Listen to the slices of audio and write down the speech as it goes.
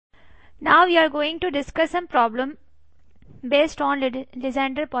Now we are going to discuss some problem based on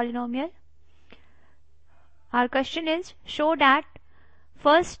Legendre polynomial. Our question is, show that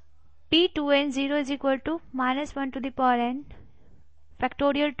first p2n 0 is equal to minus 1 to the power n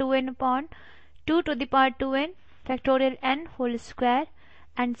factorial 2n upon 2 to the power 2n factorial n whole square,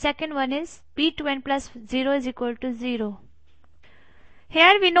 and second one is p2n plus 0 is equal to 0.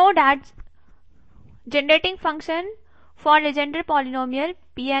 Here we know that generating function for Legendre polynomial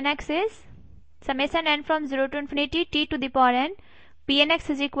Pnx is summation n from 0 to infinity t to the power n. Pnx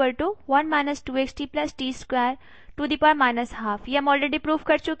is equal to 1 minus 2xt plus t square to the power minus half. ये हम already proof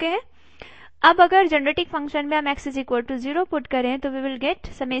कर चुके हैं. अब अगर generating function में हम x is equal to 0 put करें तो we will get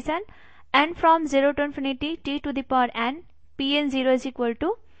summation n from 0 to infinity t to the power n pn 0 is equal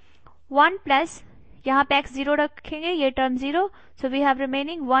to 1 plus यहाँ पे x 0 रखेंगे, ये term 0, so we have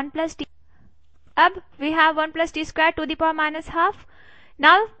remaining 1 plus t. अब we have 1 plus t square to the power minus half.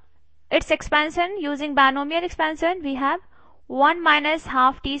 Now its expansion using binomial expansion, we have 1 minus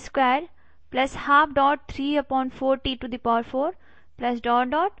half t square plus half dot 3 upon 4 t to the power 4 plus dot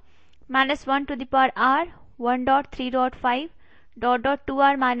dot minus 1 to the power r 1 dot 3 dot 5 dot dot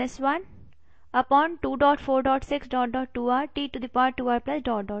 2r minus 1 upon 2 dot 4 dot 6 dot dot 2r t to the power 2r plus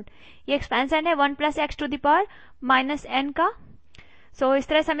dot dot. ये expansion है 1 plus x to the power minus n का. So इस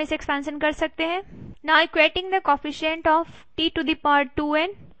तरह से हम इसे expansion कर सकते हैं. Now equating the coefficient of t to the power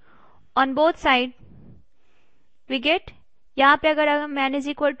 2n on both side, we get, यहाँ पे अगर हम n is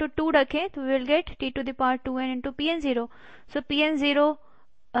equal to 2 रखें तो we will get t to the power 2n into pn0. So pn0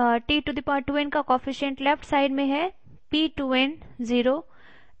 t to the power 2n का coefficient left side में है p2n 0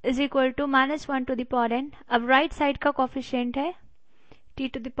 is equal to minus 1 to the power n. अब right side का coefficient है t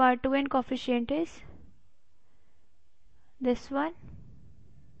to the power 2n coefficient is this one.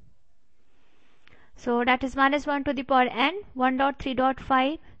 So that is minus 1 to the power n 1 dot 3 dot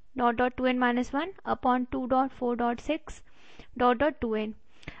 5 dot dot 2n minus 1 upon 2 dot 4 dot 6 dot dot 2n.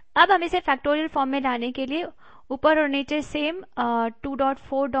 अब हम इसे factorial form में लाने के लिए ऊपर और नीचे same 2 dot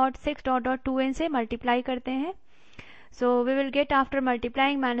 4 dot 6 dot dot 2n से मल्टीप्लाई करते हैं. So we will get after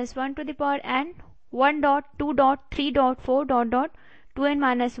multiplying minus 1 to the power n 1 dot 2 dot 3 dot 4 dot dot 2n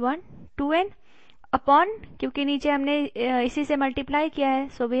minus 1 2n upon, क्योंकि नीचे हमने इसी से मल्टीप्लाई किया है,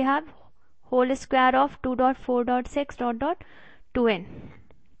 so we have whole square of 2 dot 4 dot 6 dot dot 2n.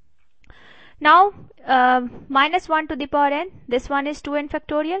 Now minus 1 to the power n, this one is 2n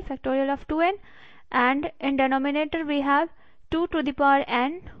factorial, factorial of 2n, and in denominator we have 2 to the power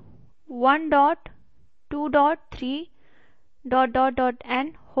n 1 dot 2 dot 3 dot dot dot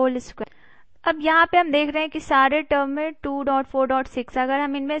n whole square. अब यहाँ पे हम देख रहे हैं कि सारे term में 2 dot 4 dot 6, अगर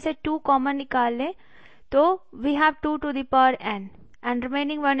हम इनमें से 2 कॉमन निकाल लें तो we have 2 to the power n and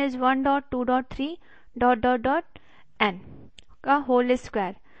remaining one is 1 dot 2 dot 3 dot dot dot n का whole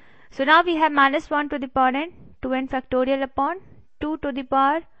square. So now we have minus 1 to the power n 2n factorial upon 2 to the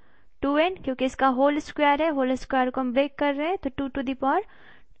power 2n, क्योंकि इसका whole square है, whole square को हम break कर रहे हैं तो 2 to the power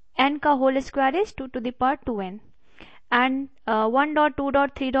n का whole square is 2 to the power 2n, and 1 dot 2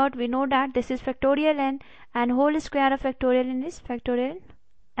 dot 3 dot, we know that this is factorial n and whole square of factorial n is factorial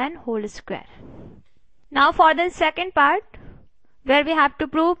n whole square. Now for the second part, where we have to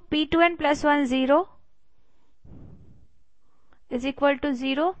prove p2n plus 1 0 is equal to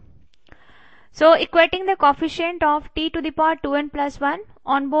 0. So equating the coefficient of t to the power 2n plus 1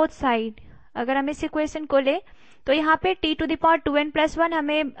 on both side, अगर हम इस equation को ले तो यहाँ पे t to the power 2n plus 1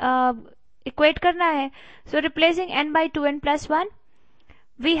 हमें equate करना है. So replacing n by 2n plus 1,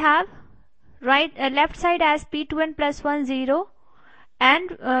 we have left side as p2n plus 1 0,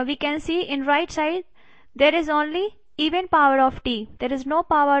 and we can see in right side there is only even power of t, there is no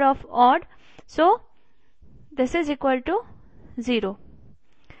power of odd, so this is equal to 0.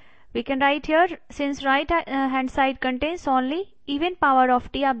 We can write here, since right hand side contains only even power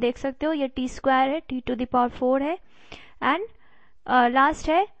of t, आप देख सकते हो ये t square है, t to the power 4 है, and last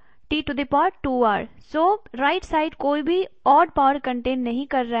है t to the power 2r. So right side कोई भी odd power contain नहीं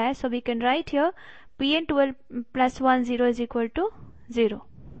कर रहा है, so we can write here pn12 plus 1 0 is equal to 0.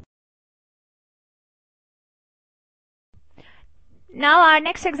 Now our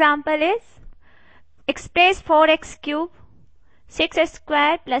next example is, express 4x cube 6x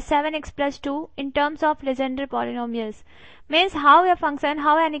square plus 7x plus 2 in terms of Legendre polynomials. Means how a function,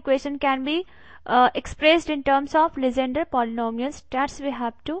 how an equation can be expressed in terms of Legendre polynomials. That's we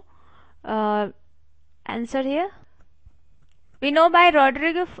have to answer here. We know by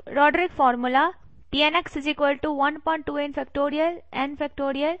Rodriguez formula Pnx is equal to 1 upon 2n factorial n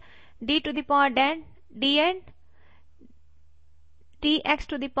factorial d to the power n dn T x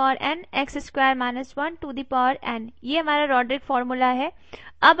to the power N x square minus 1 to the power N. ये हमारा Rodrick formula है।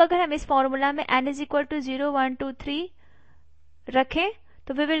 अब अगर हम इस formula में n is equal to 0 1 2 3 रखें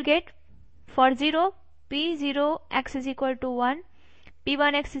तो we will get for 0 p0 x is equal to 1,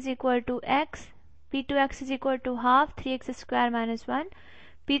 p1 x is equal to x, p2 x is equal to half 3x square minus 1,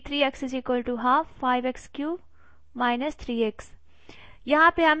 p3 x is equal to half 5x cube minus 3x।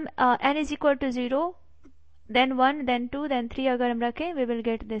 यहाँ पे हम n is equal to 0 then 1 then 2 then 3 अगर हम रखें we will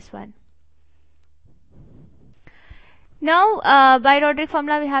get this one. Now by Roderick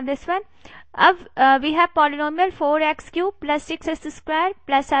formula we have this one. अब we have polynomial 4x cube plus 6x square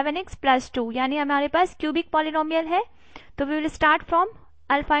plus 7x plus 2, यानी हमारे पास cubic polynomial है। तो we will start from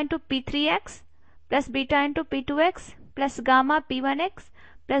alpha into p3x plus beta into p2x plus gamma p1x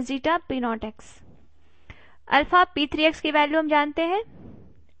plus zeta p0x। Alpha p3x की value हम जानते हैं,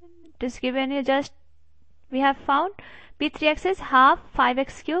 it is given here just we have found p3x is half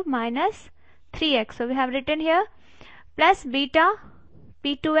 5x cube minus 3x, so we have written here plus beta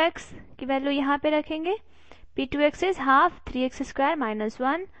p2x की value यहाँ पे रखेंगे, p2x is half 3x square minus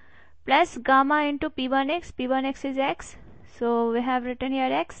 1 plus gamma into p1x, p1x is x, so we have written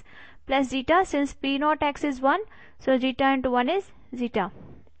here x plus zeta, since p0x is 1 so zeta into 1 is zeta.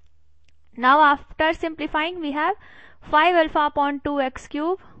 Now after simplifying we have 5 alpha upon 2x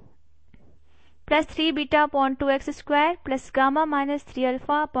cube plus 3 beta upon 2x square plus gamma minus 3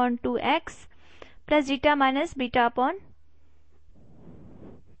 alpha upon 2x plus zeta minus beta upon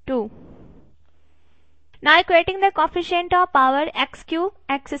 2. Now equating the coefficient of power x cube,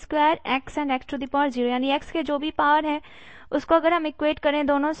 x square, x and x to the power 0, यानी x के जो भी power है उसको अगर हम equate करें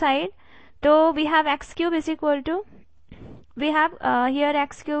दोनों साइड तो we have x cube is equal to, we have here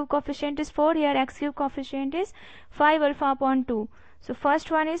x cube coefficient is 4, here x cube coefficient is 5 alpha upon 2. So first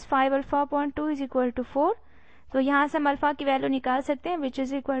one is 5 alpha upon 2 is equal to 4. तो यहाँ से हम alpha की value निकाल सकते हैं which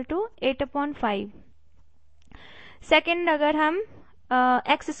is equal to 8 upon 5. Second अगर हम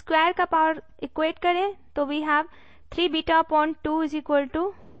एक्स स्क्वायर का पावर इक्वेट करें तो we have 3 beta upon 2 is equal to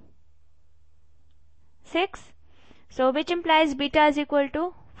 6. So which implies beta is equal to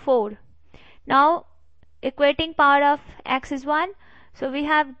 4. Now equating power of x is 1. So we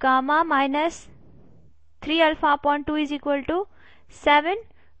have gamma minus 3 alpha upon 2 is equal to 7,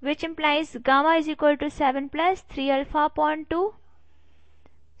 which implies gamma is equal to 7 plus 3 alpha upon 2.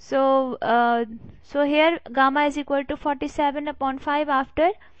 So so here gamma is equal to 47 upon 5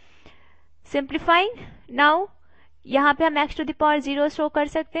 after simplifying. Now यहाँ पे हम x to the power 0 show कर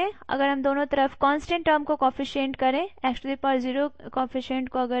सकते हैं। अगर हम दोनों तरफ कांस्टेंट टर्म को कोफिशिएंट करें, x to the power 0 coefficient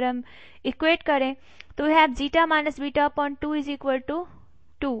को अगर हम इक्वेट करें तो we have zeta minus beta upon 2 is equal to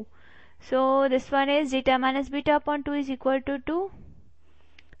 2. So this one is zeta minus beta upon 2 is equal to 2.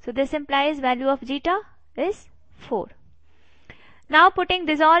 So this implies value of zeta is 4. Now putting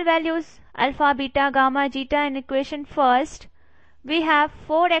these all values alpha, beta, gamma, zeta in equation first, we have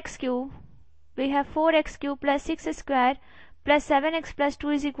 4x cube. We have 4x cube plus 6 square plus 7x plus 2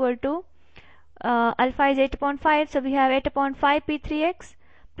 is equal to alpha is 8 upon 5. So we have 8 upon 5 p3x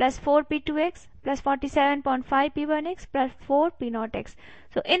plus 4 p2x plus 47 upon 5 p1x plus 4 p0x.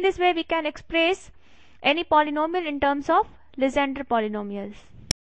 So in this way we can express any polynomial in terms of Legendre polynomials.